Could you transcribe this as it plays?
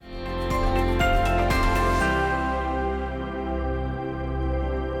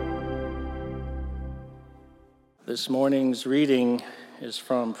This morning's reading is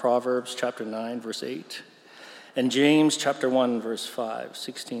from Proverbs chapter 9, verse 8, and James chapter 1, verse 5,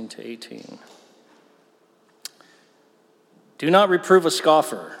 16 to 18. Do not reprove a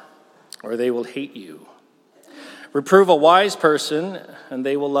scoffer, or they will hate you. Reprove a wise person, and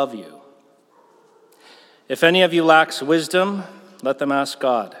they will love you. If any of you lacks wisdom, let them ask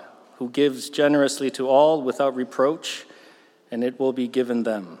God, who gives generously to all without reproach, and it will be given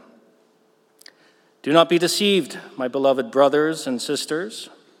them. Do not be deceived, my beloved brothers and sisters.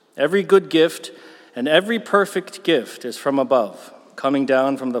 Every good gift and every perfect gift is from above, coming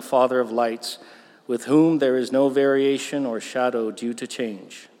down from the Father of lights, with whom there is no variation or shadow due to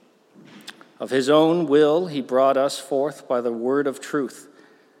change. Of his own will he brought us forth by the word of truth,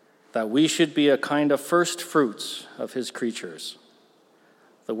 that we should be a kind of first fruits of his creatures.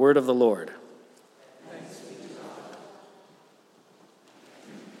 The word of the Lord.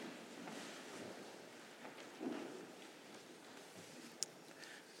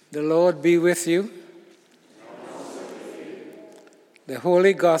 The Lord be with you. The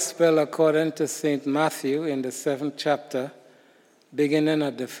Holy Gospel according to St. Matthew in the 7th chapter, beginning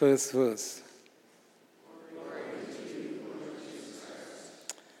at the first verse.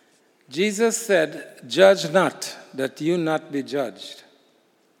 Jesus said, "Judge not, that you not be judged.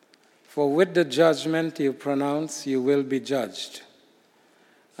 For with the judgment you pronounce, you will be judged.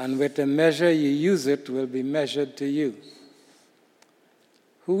 And with the measure you use, it will be measured to you.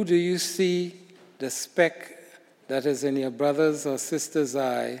 Who do you see the speck that is in your brother's or sister's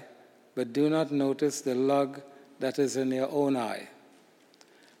eye, but do not notice the log that is in your own eye?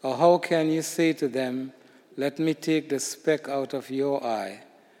 Or how can you say to them, 'Let me take the speck out of your eye,'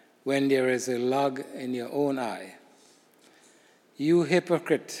 when there is a log in your own eye? You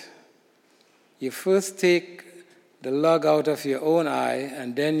hypocrite! You first take the log out of your own eye,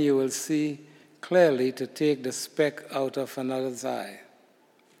 and then you will see clearly to take the speck out of another's eye.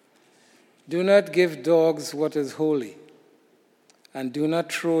 Do not give dogs what is holy, and do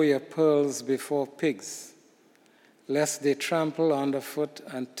not throw your pearls before pigs, lest they trample underfoot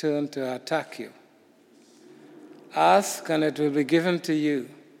and turn to attack you. Ask, and it will be given to you.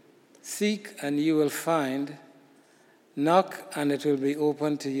 Seek, and you will find. Knock, and it will be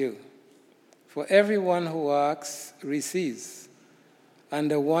opened to you. For everyone who asks receives, and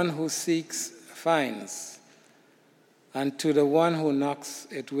the one who seeks finds. And to the one who knocks,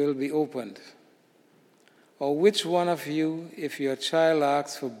 it will be opened. Or which one of you, if your child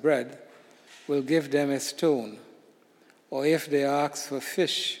asks for bread, will give them a stone? Or if they ask for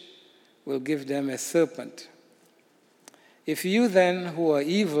fish, will give them a serpent? If you then, who are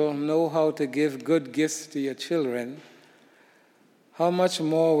evil, know how to give good gifts to your children, how much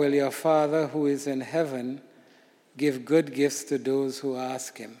more will your Father who is in heaven give good gifts to those who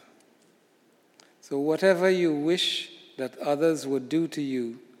ask him? So whatever you wish that others would do to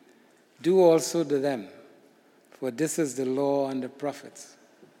you, do also to them, for this is the law and the prophets."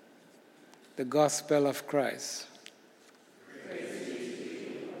 The Gospel of Christ. Praise be to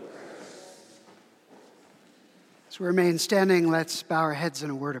you, Lord Christ. As we remain standing, let's bow our heads in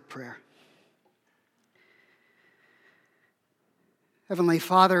a word of prayer. Heavenly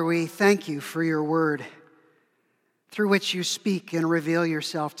Father, we thank you for your word, through which you speak and reveal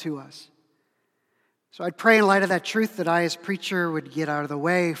yourself to us. So I'd pray in light of that truth that I as preacher would get out of the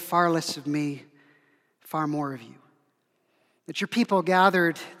way, far less of me, far more of you. That your people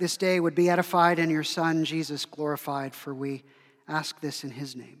gathered this day would be edified and your Son, Jesus, glorified, for we ask this in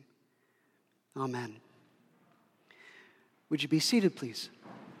his name. Amen. Would you be seated, please?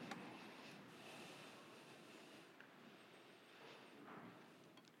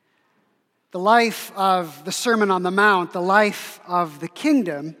 The life of the Sermon on the Mount, the life of the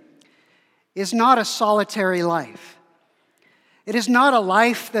kingdom, is not a solitary life. It is not a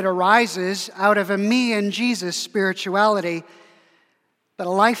life that arises out of a me and Jesus spirituality, but a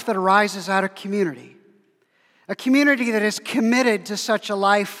life that arises out of community. A community that is committed to such a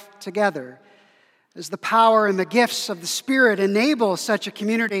life together, as the power and the gifts of the Spirit enable such a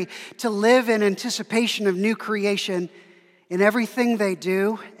community to live in anticipation of new creation in everything they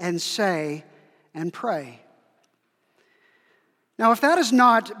do and say and pray. Now, if that has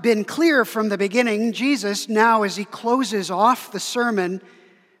not been clear from the beginning, Jesus, now as he closes off the sermon,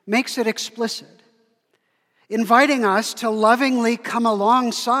 makes it explicit, inviting us to lovingly come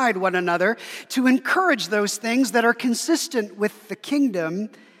alongside one another, to encourage those things that are consistent with the kingdom,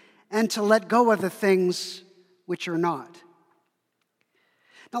 and to let go of the things which are not.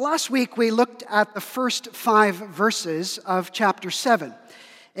 Now, last week we looked at the first 5 verses of chapter 7.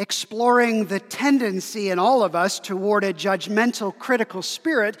 Exploring the tendency in all of us toward a judgmental, critical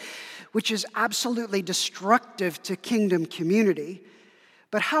spirit, which is absolutely destructive to kingdom community,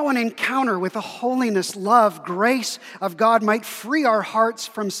 but how an encounter with the holiness, love, grace of God might free our hearts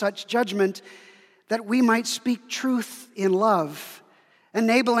from such judgment that we might speak truth in love,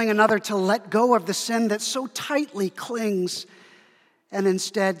 enabling another to let go of the sin that so tightly clings and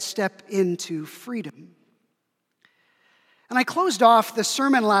instead step into freedom. And I closed off the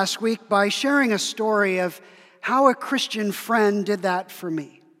sermon last week by sharing a story of how a Christian friend did that for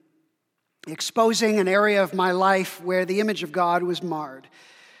me, exposing an area of my life where the image of God was marred,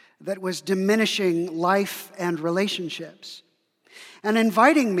 that was diminishing life and relationships, and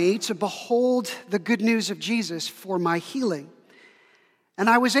inviting me to behold the good news of Jesus for my healing. And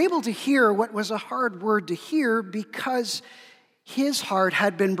I was able to hear what was a hard word to hear because his heart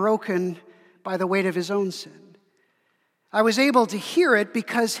had been broken by the weight of his own sin. I was able to hear it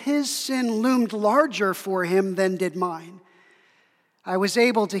because his sin loomed larger for him than did mine. I was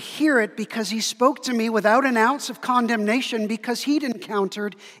able to hear it because he spoke to me without an ounce of condemnation, because he'd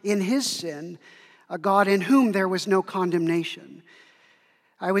encountered in his sin a God in whom there was no condemnation.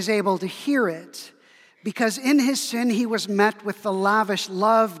 I was able to hear it because in his sin he was met with the lavish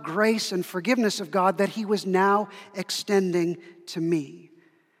love, grace, and forgiveness of God that he was now extending to me.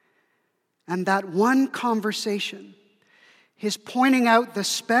 And that one conversation, his pointing out the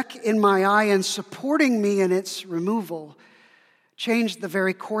speck in my eye and supporting me in its removal, changed the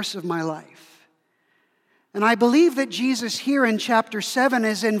very course of my life. And I believe that Jesus here in chapter 7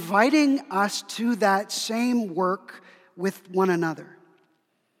 is inviting us to that same work with one another.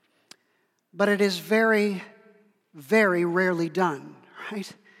 But it is very, very rarely done, right?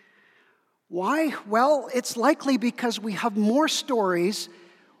 Why? Well, it's likely because we have more stories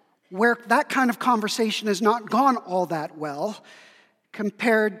where that kind of conversation has not gone all that well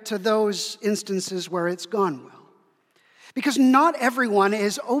compared to those instances where it's gone well. Because not everyone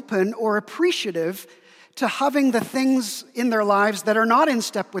is open or appreciative to having the things in their lives that are not in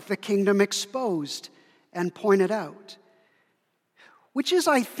step with the kingdom exposed and pointed out. Which is,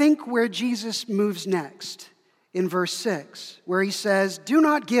 I think, where Jesus moves next in verse 6, where he says, "Do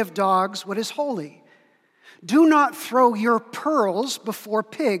not give dogs what is holy. Do not throw your pearls before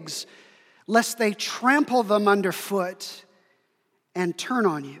pigs, lest they trample them underfoot and turn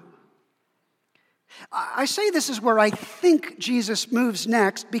on you." I say this is where I think Jesus moves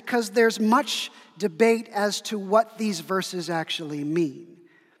next because there's much debate as to what these verses actually mean.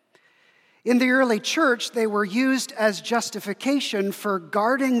 In the early church, they were used as justification for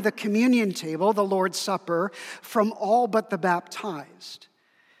guarding the communion table, the Lord's Supper, from all but the baptized.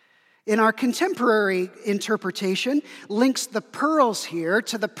 In our contemporary interpretation, links the pearls here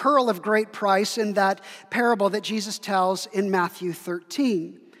to the pearl of great price in that parable that Jesus tells in Matthew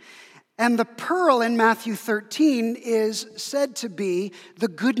 13. And the pearl in Matthew 13 is said to be the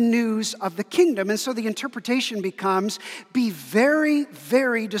good news of the kingdom. And so the interpretation becomes, be very,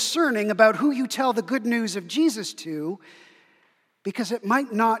 very discerning about who you tell the good news of Jesus to, because it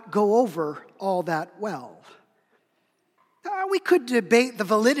might not go over all that well. We could debate the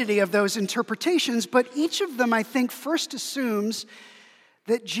validity of those interpretations, but each of them, I think, first assumes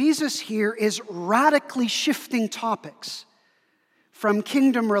that Jesus here is radically shifting topics from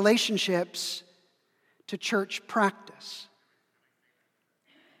kingdom relationships to church practice.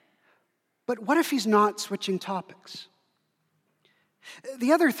 But what if he's not switching topics?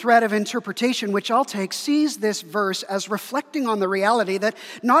 The other thread of interpretation, which I'll take, sees this verse as reflecting on the reality that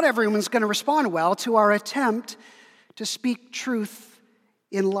not everyone's going to respond well to our attempt to speak truth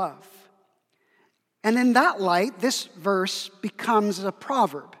in love. And in that light, this verse becomes a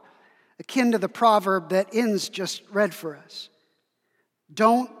proverb, akin to the proverb that Inns just read for us.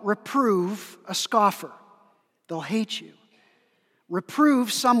 Don't reprove a scoffer. They'll hate you.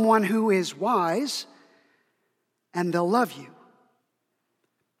 Reprove someone who is wise, and they'll love you.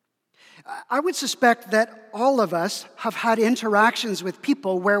 I would suspect that all of us have had interactions with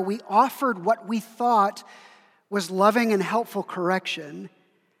people where we offered what we thought was loving and helpful correction,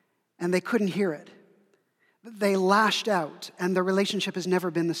 and they couldn't hear it. They lashed out, and the relationship has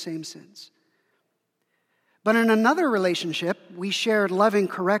never been the same since. But in another relationship, we shared loving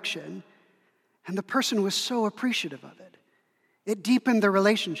correction, and the person was so appreciative of it. It deepened the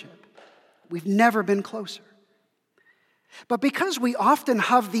relationship. We've never been closer. But because we often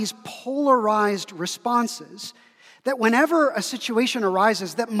have these polarized responses, that whenever a situation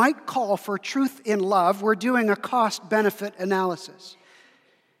arises that might call for truth in love, we're doing a cost-benefit analysis.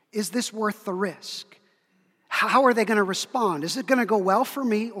 Is this worth the risk? How are they going to respond? Is it going to go well for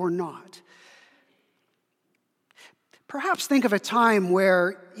me or not? Perhaps think of a time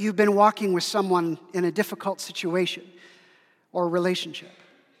where you've been walking with someone in a difficult situation or relationship.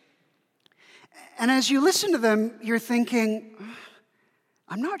 And as you listen to them, you're thinking,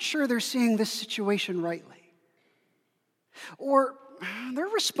 I'm not sure they're seeing this situation rightly. Or they're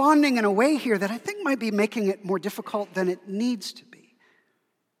responding in a way here that I think might be making it more difficult than it needs to be.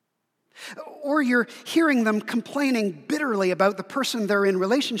 Or you're hearing them complaining bitterly about the person they're in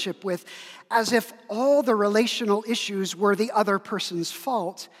relationship with, as if all the relational issues were the other person's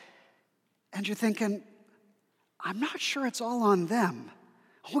fault. And you're thinking, I'm not sure it's all on them.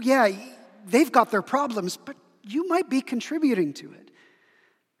 Oh yeah, they've got their problems, but you might be contributing to it.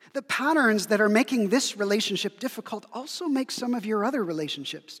 The patterns that are making this relationship difficult also make some of your other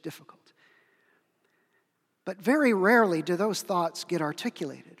relationships difficult. But very rarely do those thoughts get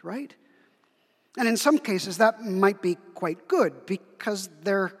articulated, right? And in some cases, that might be quite good because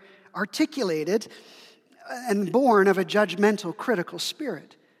they're articulated and born of a judgmental, critical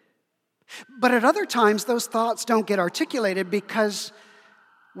spirit. But at other times, those thoughts don't get articulated because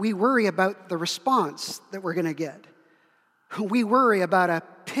we worry about the response that we're going to get. We worry about a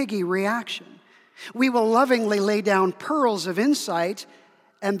piggy reaction. We will lovingly lay down pearls of insight,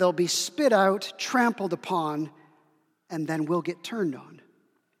 and they'll be spit out, trampled upon, and then we'll get turned on.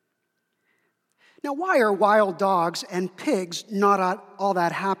 Now, why are wild dogs and pigs not all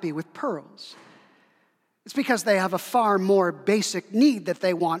that happy with pearls? It's because they have a far more basic need that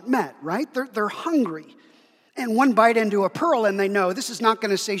they want met, right? They're hungry. And one bite into a pearl and they know this is not going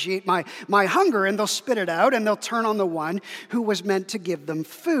to satiate my hunger, and they'll spit it out and they'll turn on the one who was meant to give them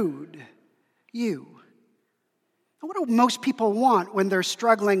food, you. And what do most people want when they're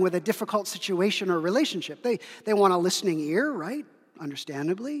struggling with a difficult situation or relationship? They want a listening ear, right?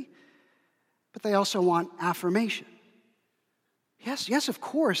 Understandably. But they also want affirmation. Yes, of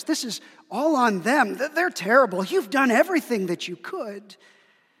course, this is all on them. They're terrible. You've done everything that you could.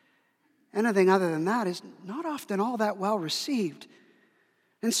 Anything other than that is not often all that well received.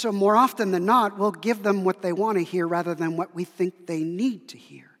 And so more often than not, we'll give them what they want to hear rather than what we think they need to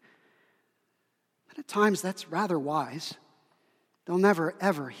hear. And at times that's rather wise. They'll never,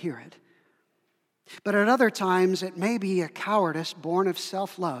 ever hear it. But at other times, it may be a cowardice born of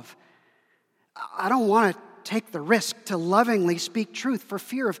self-love. I don't want to take the risk to lovingly speak truth for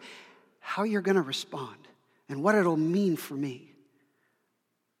fear of how you're going to respond and what it'll mean for me.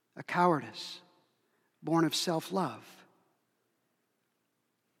 A cowardice born of self-love.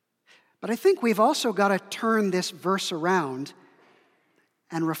 But I think we've also got to turn this verse around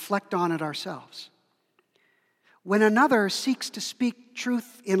and reflect on it ourselves. When another seeks to speak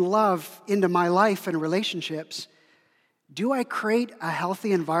truth in love into my life and relationships, do I create a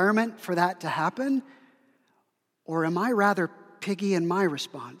healthy environment for that to happen? Or am I rather piggy in my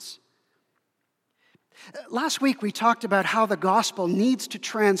response? Last week we talked about how the gospel needs to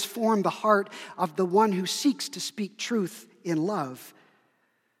transform the heart of the one who seeks to speak truth in love.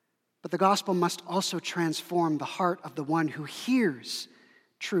 But the gospel must also transform the heart of the one who hears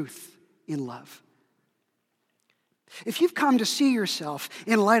truth in love. If you've come to see yourself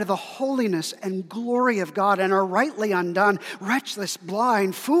in light of the holiness and glory of God and are rightly undone, wretchless,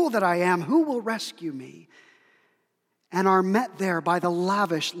 blind, fool that I am, who will rescue me? And are met there by the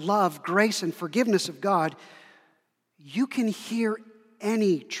lavish love, grace, and forgiveness of God, you can hear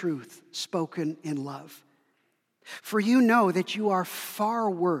any truth spoken in love. For you know that you are far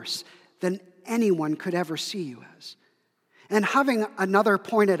worse than anyone could ever see you as. And having another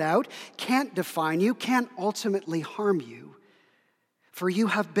pointed out can't define you, can't ultimately harm you. For you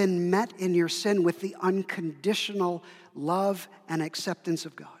have been met in your sin with the unconditional love and acceptance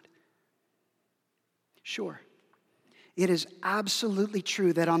of God. Sure, it is absolutely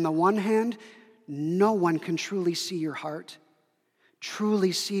true that on the one hand, no one can truly see your heart,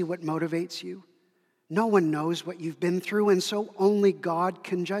 truly see what motivates you. No one knows what you've been through, and so only God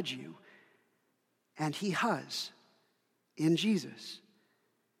can judge you. And He has in Jesus.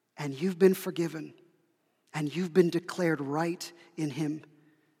 And you've been forgiven, and you've been declared right in Him.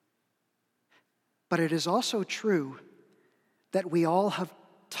 But it is also true that we all have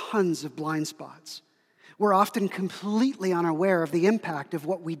tons of blind spots. We're often completely unaware of the impact of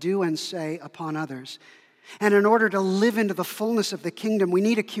what we do and say upon others. And in order to live into the fullness of the kingdom, we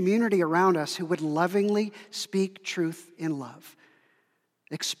need a community around us who would lovingly speak truth in love,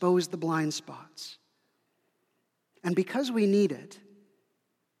 expose the blind spots. And because we need it,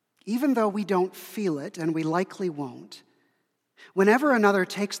 even though we don't feel it, and we likely won't, whenever another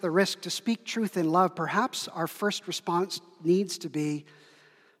takes the risk to speak truth in love, perhaps our first response needs to be,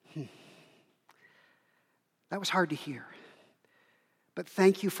 that was hard to hear, but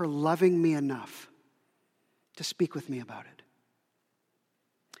thank you for loving me enough to speak with me about it.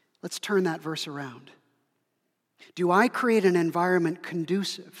 Let's turn that verse around. Do I create an environment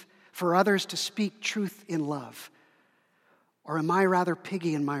conducive for others to speak truth in love? Or am I rather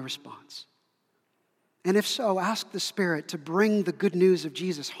piggy in my response? And if so, ask the Spirit to bring the good news of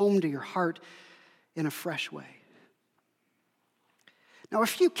Jesus home to your heart in a fresh way. Now, a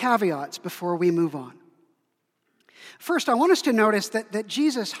few caveats before we move on. First, I want us to notice that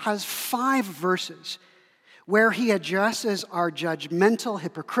Jesus has 5 verses where he addresses our judgmental,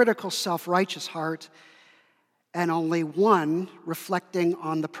 hypocritical, self-righteous heart, and only 1 reflecting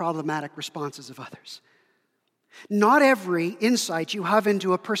on the problematic responses of others. Not every insight you have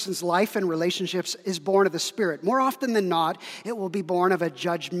into a person's life and relationships is born of the Spirit. More often than not, it will be born of a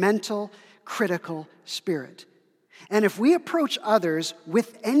judgmental, critical spirit. And if we approach others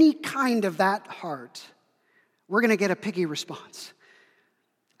with any kind of that heart, we're going to get a piggy response.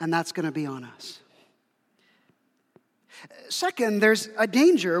 And that's going to be on us. Second, there's a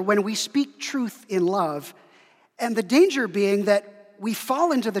danger when we speak truth in love, and the danger being that we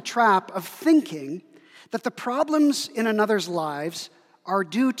fall into the trap of thinking that the problems in another's lives are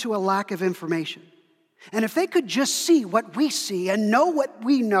due to a lack of information. And if they could just see what we see and know what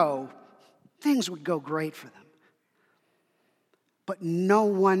we know, things would go great for them. But no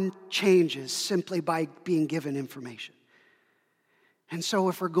one changes simply by being given information. And so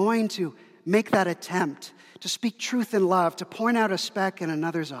if we're going to make that attempt to speak truth in love, to point out a speck in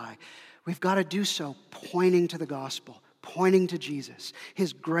another's eye, we've got to do so pointing to the gospel, pointing to Jesus,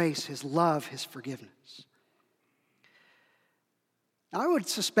 his grace, his love, his forgiveness. Now, I would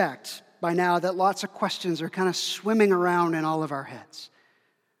suspect by now that lots of questions are kind of swimming around in all of our heads.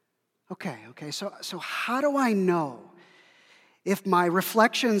 Okay, so how do I know if my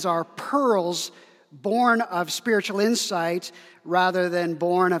reflections are pearls born of spiritual insight rather than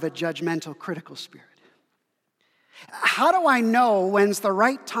born of a judgmental, critical spirit? How do I know when's the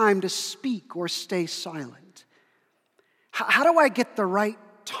right time to speak or stay silent? How do I get the right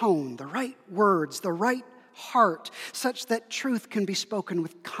tone, the right words, the right heart, such that truth can be spoken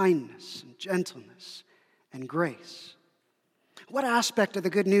with kindness and gentleness and grace? What aspect of the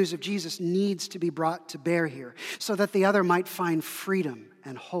good news of Jesus needs to be brought to bear here so that the other might find freedom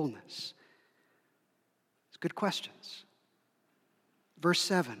and wholeness? It's good questions. Verse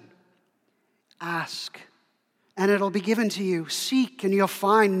 7, ask, and it'll be given to you. Seek, and you'll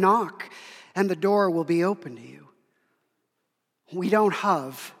find. Knock, and the door will be open to you. We don't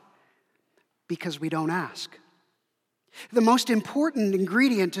have because we don't ask. The most important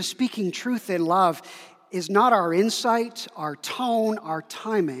ingredient to speaking truth in love is not our insight, our tone, our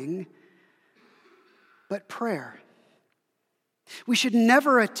timing, but prayer. We should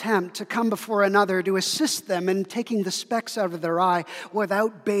never attempt to come before another to assist them in taking the specks out of their eye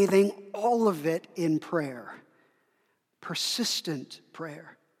without bathing all of it in prayer. Persistent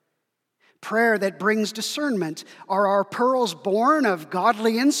prayer. Prayer that brings discernment. Are our pearls born of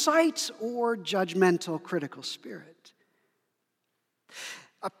godly insight or judgmental, critical spirit?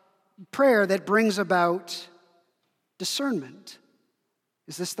 A prayer that brings about discernment.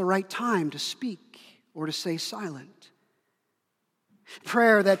 Is this the right time to speak or to stay silent?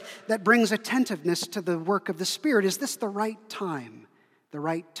 Prayer that brings attentiveness to the work of the Spirit. Is this the right time, the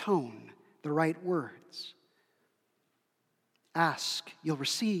right tone, the right words? Ask, you'll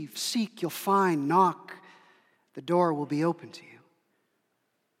receive. Seek, you'll find. Knock, the door will be open to you.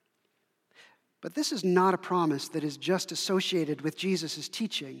 But this is not a promise that is just associated with Jesus'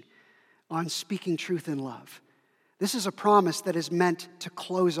 teaching on speaking truth in love. This is a promise that is meant to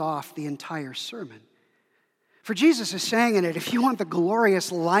close off the entire sermon. For Jesus is saying in it, if you want the glorious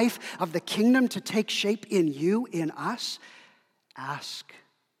life of the kingdom to take shape in you, in us, ask,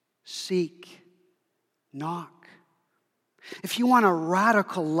 seek, knock. If you want a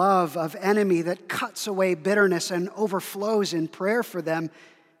radical love of enemy that cuts away bitterness and overflows in prayer for them,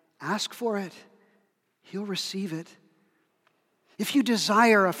 ask for it. He'll receive it. If you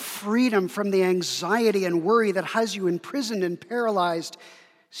desire a freedom from the anxiety and worry that has you imprisoned and paralyzed,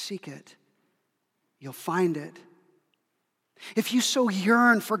 seek it. You'll find it. If you so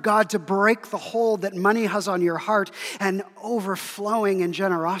yearn for God to break the hold that money has on your heart and overflowing in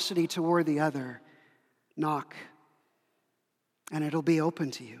generosity toward the other, knock, and it'll be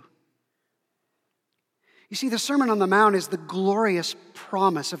open to you. You see, the Sermon on the Mount is the glorious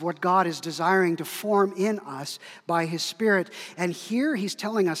promise of what God is desiring to form in us by His Spirit. And here He's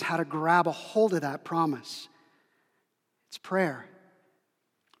telling us how to grab a hold of that promise. It's prayer.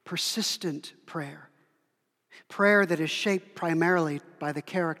 Persistent prayer. Prayer that is shaped primarily by the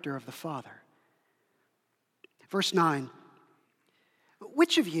character of the Father. Verse 9.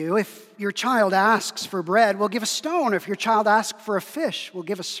 Which of you, if your child asks for bread, will give a stone? If your child asks for a fish, will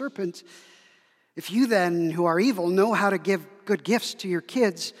give a serpent? If you then, who are evil, know how to give good gifts to your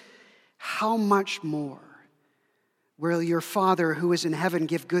kids, how much more will your Father who is in heaven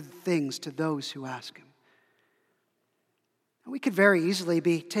give good things to those who ask him? We could very easily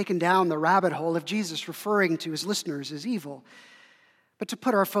be taken down the rabbit hole of Jesus referring to his listeners as evil. But to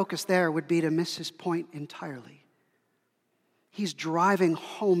put our focus there would be to miss his point entirely. He's driving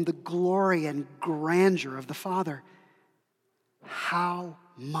home the glory and grandeur of the Father. How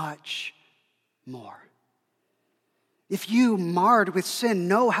much more? If you, marred with sin,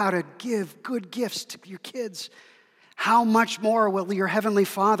 know how to give good gifts to your kids, how much more will your heavenly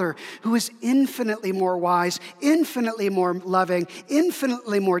Father, who is infinitely more wise, infinitely more loving,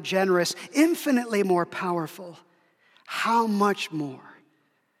 infinitely more generous, infinitely more powerful, how much more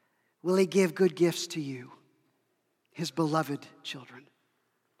will he give good gifts to you, his beloved children?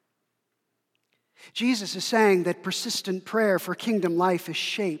 Jesus is saying that persistent prayer for kingdom life is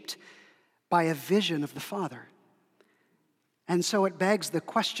shaped by a vision of the Father. And so it begs the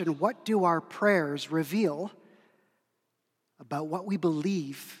question, what do our prayers reveal about what we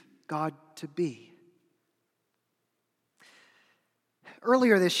believe God to be?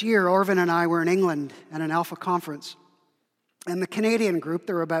 Earlier this year, Orvin and I were in England at an Alpha conference. And the Canadian group,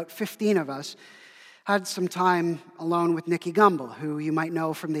 there were about 15 of us, had some time alone with Nicky Gumbel, who you might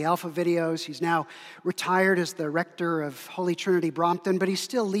know from the Alpha videos. He's now retired as the rector of Holy Trinity Brompton, but he's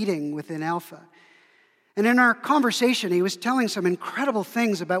still leading within Alpha. And in our conversation, he was telling some incredible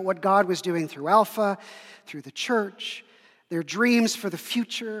things about what God was doing through Alpha, through the church, their dreams for the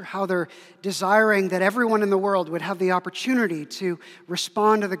future, how they're desiring that everyone in the world would have the opportunity to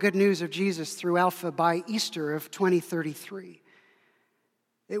respond to the good news of Jesus through Alpha by Easter of 2033.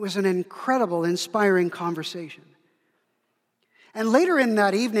 It was an incredible, inspiring conversation. And later in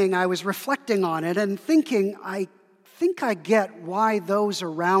that evening, I was reflecting on it and thinking, I think I get why those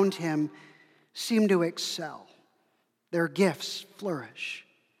around him seem to excel. Their gifts flourish.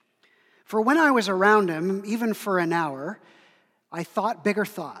 For when I was around him, even for an hour, I thought bigger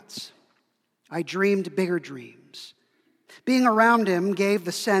thoughts. I dreamed bigger dreams. Being around him gave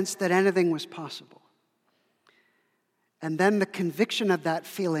the sense that anything was possible. And then the conviction of that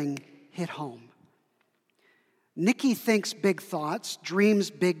feeling hit home. Nicky thinks big thoughts, dreams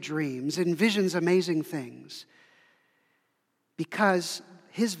big dreams, envisions amazing things because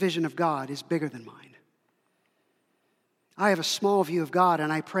his vision of God is bigger than mine. I have a small view of God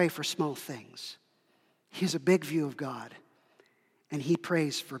and I pray for small things. He has a big view of God and he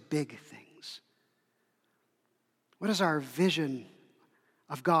prays for big things. What is our vision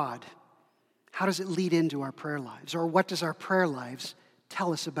of God? How does it lead into our prayer lives? Or what does our prayer lives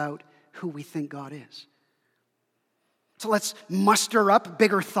tell us about who we think God is? So let's muster up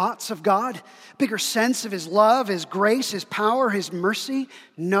bigger thoughts of God, bigger sense of his love, his grace, his power, his mercy.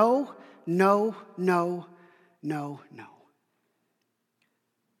 No, no, no, no, no.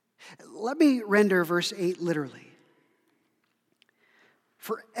 Let me render verse 8 literally.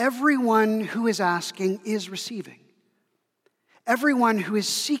 For everyone who is asking is receiving. Everyone who is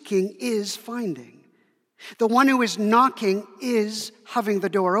seeking is finding. The one who is knocking is having the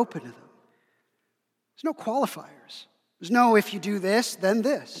door open to them. There's no qualifiers. There's no if you do this, then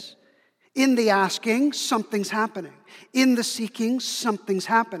this. In the asking, something's happening. In the seeking, something's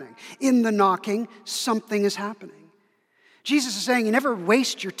happening. In the knocking, something is happening. Jesus is saying you never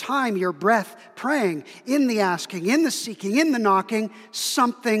waste your time, your breath praying. In the asking, in the seeking, in the knocking,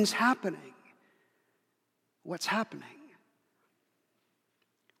 something's happening. What's happening?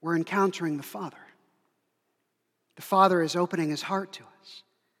 We're encountering the Father. The Father is opening his heart to us,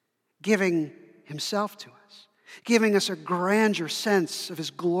 giving himself to us, giving us a grandeur sense of his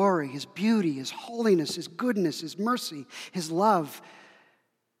glory, his beauty, his holiness, his goodness, his mercy, his love,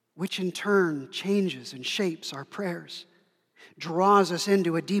 which in turn changes and shapes our prayers, draws us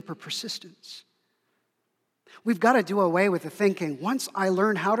into a deeper persistence. We've got to do away with the thinking, once I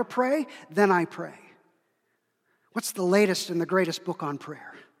learn how to pray, then I pray. What's the latest and the greatest book on prayer?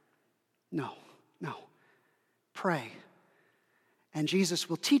 No. Pray. And Jesus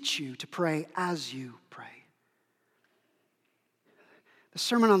will teach you to pray as you pray. The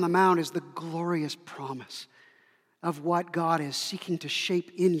Sermon on the Mount is the glorious promise of what God is seeking to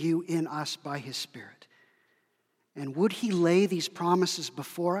shape in you, in us, by his Spirit. And would he lay these promises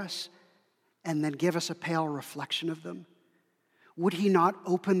before us and then give us a pale reflection of them? Would he not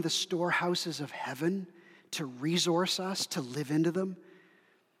open the storehouses of heaven to resource us to live into them?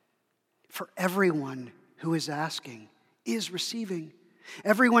 For everyone who is asking is receiving.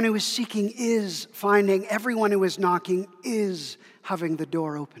 Everyone who is seeking is finding. Everyone who is knocking is having the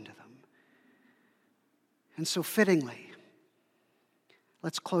door open to them. And so fittingly,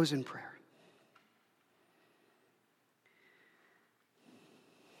 let's close in prayer.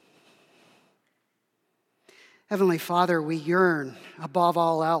 Heavenly Father, we yearn above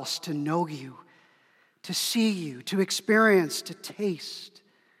all else to know you, to see you, to experience, to taste,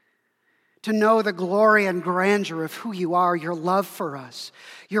 to know the glory and grandeur of who you are, your love for us,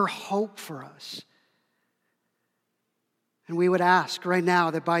 your hope for us. And we would ask right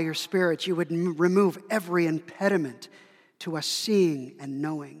now that by your Spirit you would remove every impediment to us seeing and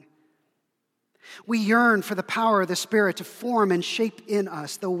knowing. We yearn for the power of the Spirit to form and shape in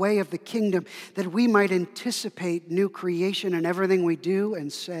us the way of the kingdom, that we might anticipate new creation in everything we do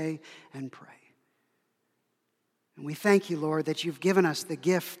and say and pray. And we thank you, Lord, that you've given us the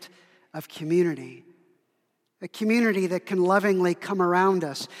gift of community, a community that can lovingly come around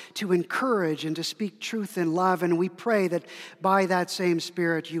us to encourage and to speak truth in love. And we pray that by that same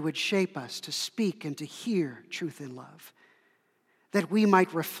Spirit you would shape us to speak and to hear truth in love, that we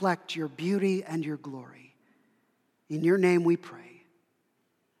might reflect your beauty and your glory. In your name we pray.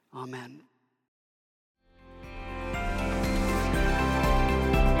 Amen.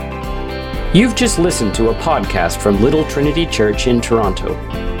 You've just listened to a podcast from Little Trinity Church in Toronto.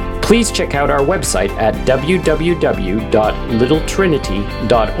 Please check out our website at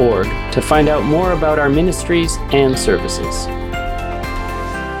www.littletrinity.org to find out more about our ministries and services.